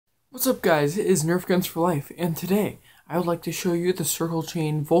What's up guys, it is Nerf Guns for Life, and today I would like to show you the Circle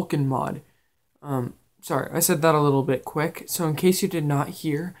Chain Vulcan mod. Sorry, I said that a little bit quick, so in case you did not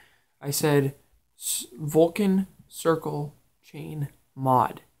hear, I said Vulcan Circle Chain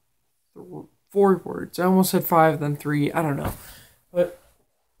mod. 4 words. I almost said 5, then 3, I don't know. But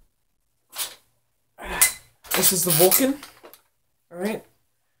this is the Vulcan, alright?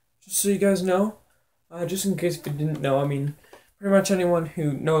 Just so you guys know, just in case if you didn't know, pretty much anyone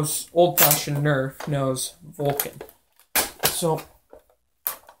who knows old-fashioned Nerf knows Vulcan. So,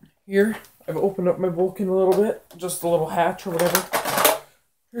 here, I've opened up my Vulcan a little bit, just a little hatch or whatever.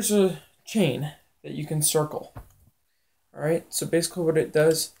 Here's a chain that you can circle. Alright, so basically what it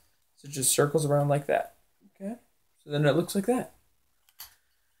does is it just circles around like that. Okay, so then it looks like that.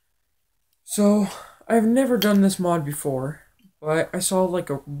 So, I've never done this mod before, but I saw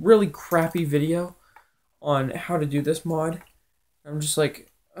like a really crappy video on how to do this mod. I'm just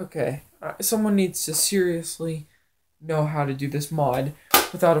like, okay, someone needs to seriously know how to do this mod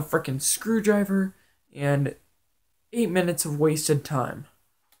without a freaking screwdriver and 8 minutes of wasted time.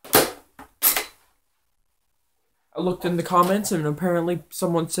 I looked in the comments and apparently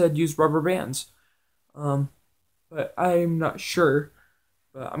someone said use rubber bands. But I'm not sure,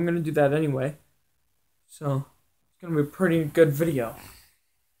 but I'm going to do that anyway. So, it's going to be a pretty good video.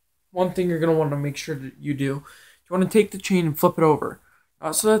 One thing you're going to want to make sure that you do, you want to take the chain and flip it over.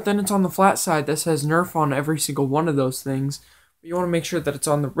 So that then it's on the flat side that says Nerf on every single one of those things. But you want to make sure that it's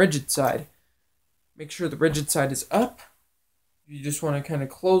on the rigid side. Make sure the rigid side is up. You just want to kind of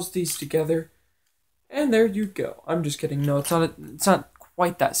close these together. And there you go. I'm just kidding. No, it's not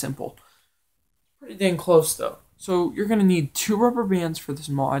quite that simple. Pretty dang close though. So you're going to need 2 rubber bands for this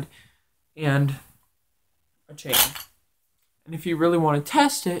mod and a chain. And if you really want to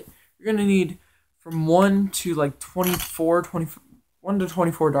test it, you're going to need from 1 to like 1 to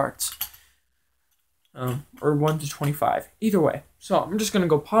 24 darts. Or 1 to 25. Either way. So I'm just going to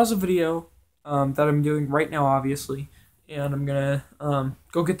go pause the video that I'm doing right now, obviously. And I'm going to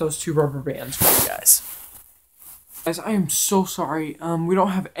go get those 2 rubber bands for you guys. Guys, I am so sorry. We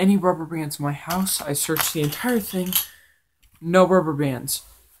don't have any rubber bands in my house. I searched the entire thing. No rubber bands.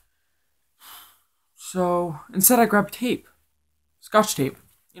 So instead I grabbed tape. Scotch tape.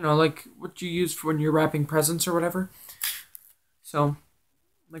 You know, like what you use for when you're wrapping presents or whatever. So,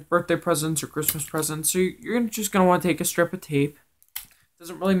 like birthday presents or Christmas presents. So you're just going to want to take a strip of tape.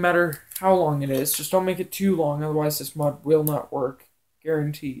 Doesn't really matter how long it is. Just don't make it too long. Otherwise this mod will not work.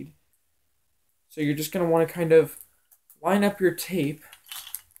 Guaranteed. So you're just going to want to kind of line up your tape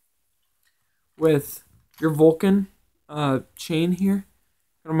with your Vulcan chain here.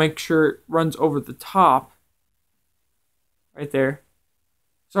 Gonna make sure it runs over the top. Right there.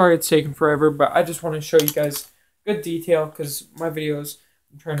 Sorry it's taken forever, but I just want to show you guys good detail because my videos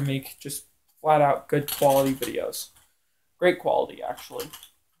I'm trying to make just flat out good quality videos. Great quality actually.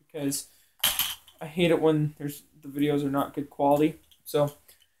 Because I hate it when the videos are not good quality. So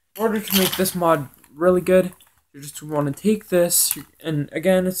in order to make this mod really good, you just want to take this, and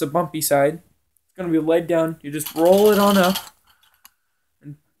again it's a bumpy side. It's going to be laid down. You just roll it on up.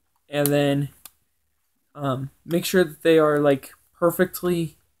 And then make sure that they are like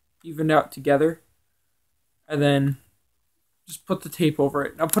perfectly evened out together. And then just put the tape over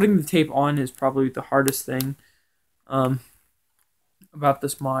it. Now putting the tape on is probably the hardest thing about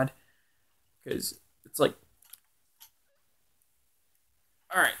this mod. Because it's like...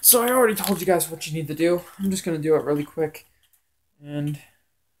 Alright, so I already told you guys what you need to do. I'm just going to do it really quick. And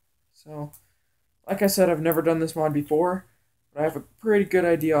so, like I said, I've never done this mod before. But I have a pretty good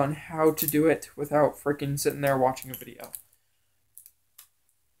idea on how to do it without freaking sitting there watching a video.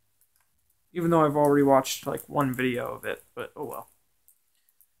 Even though I've already watched like 1 video of it, but oh well.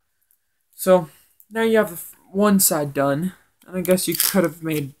 So, now you have one side done. And I guess you could have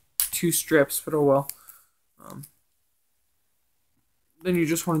made 2 strips, but oh well. Then you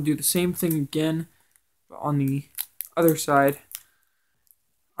just want to do the same thing again, but on the other side.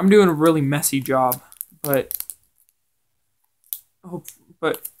 I'm doing a really messy job, but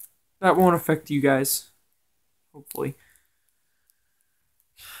that won't affect you guys, hopefully.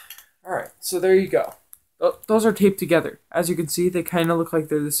 Alright, so there you go. Those are taped together. As you can see, they kind of look like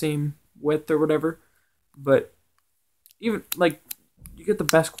they're the same width or whatever, but even, like, you get the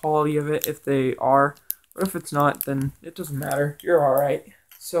best quality of it if they are, but if it's not, then it doesn't matter. You're alright.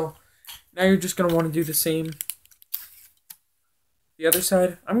 So, now you're just going to want to do the same. The other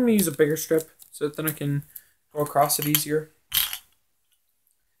side, I'm going to use a bigger strip, so that then I can go across it easier.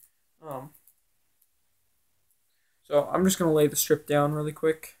 So I'm just going to lay the strip down really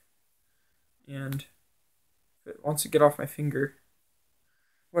quick. And if it wants to get off my finger,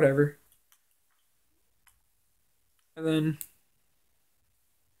 whatever. And then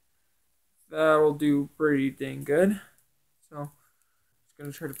that'll do pretty dang good. So, just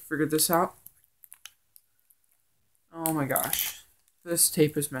gonna try to figure this out. Oh my gosh, this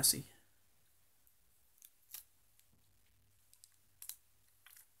tape is messy.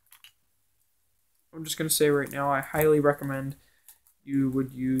 I'm just gonna say right now, I highly recommend you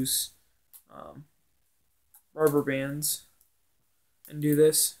would use rubber bands and do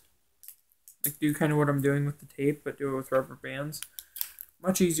this. Like, do kind of what I'm doing with the tape, but do it with rubber bands.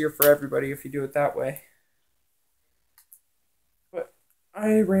 Much easier for everybody if you do it that way. But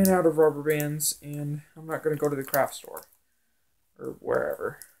I ran out of rubber bands, and I'm not going to go to the craft store. Or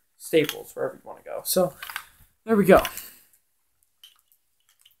wherever. Staples, wherever you want to go. So, there we go.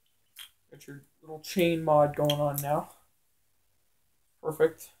 Got your little chain mod going on now.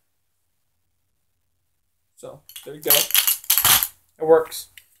 Perfect. So, there you go. It works.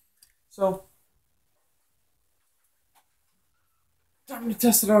 So, time to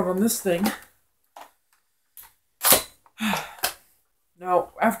test it out on this thing.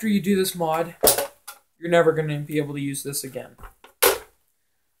 Now, after you do this mod, you're never going to be able to use this again. You're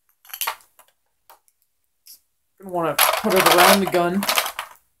going to want to put it around the gun.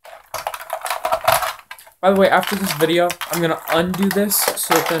 By the way, after this video, I'm going to undo this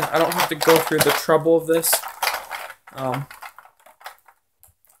so that then I don't have to go through the trouble of this.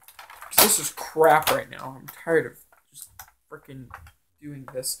 This is crap right now. I'm tired of just freaking doing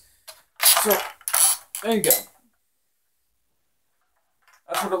this. So, there you go.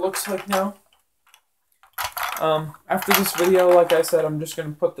 That's what it looks like now. After this video, like I said, I'm just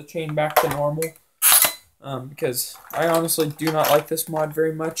going to put the chain back to normal. Because I honestly do not like this mod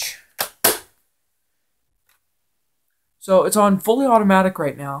very much. So, it's on fully automatic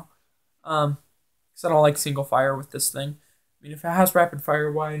right now. Because I don't like single fire with this thing. I mean, if it has rapid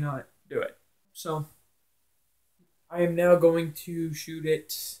fire, why not do it? So, I am now going to shoot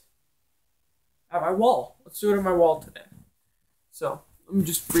it at my wall. Let's do it at my wall today. So, let me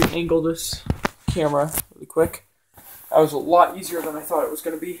just re-angle this camera really quick. That was a lot easier than I thought it was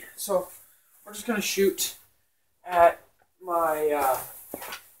going to be. So, we're just going to shoot at my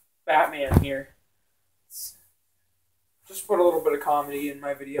Batman here. Just put a little bit of comedy in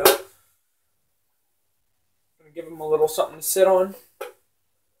my video. I'm going to give him a little something to sit on.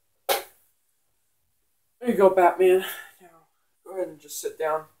 There you go, Batman. Now, go ahead and just sit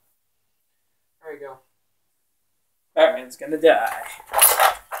down. There you go. Batman's gonna die.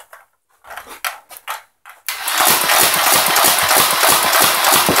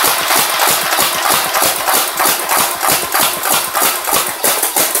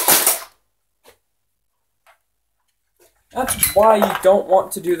 That's why you don't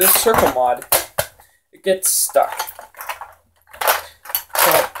want to do this Circle mod. It gets stuck.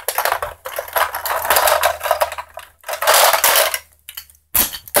 So,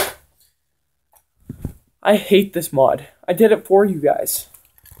 I hate this mod. I did it for you guys.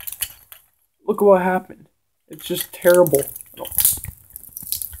 Look at what happened. It's just terrible.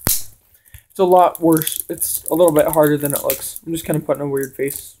 It's a lot worse. It's a little bit harder than it looks. I'm just kind of putting a weird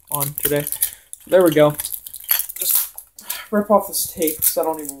face on today. There we go. Just rip off this tape because I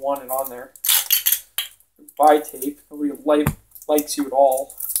don't even want it on there. Buy tape. Nobody likes you at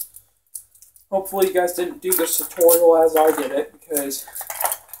all. Hopefully you guys didn't do this tutorial as I did it because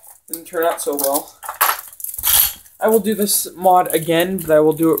it didn't turn out so well. I will do this mod again, but I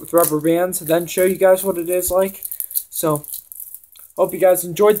will do it with rubber bands and then show you guys what it is like. So, hope you guys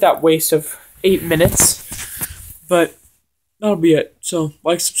enjoyed that waste of 8 minutes. But that'll be it. So,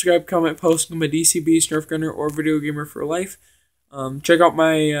 like, subscribe, comment, post. I'm a DC Beast, Nerf Gunner, or Video Gamer for Life. Check out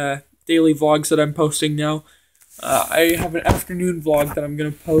my daily vlogs that I'm posting now. I have an afternoon vlog that I'm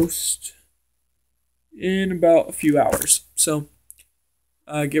going to post in about a few hours. So,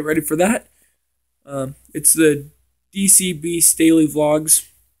 get ready for that. It's the DC Beast Daily Vlogs.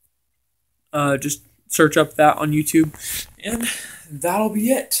 Just search up that on YouTube. And that'll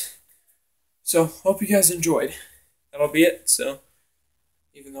be it. So, hope you guys enjoyed. That'll be it. So,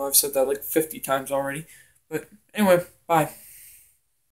 even though I've said that like 50 times already. But anyway, bye.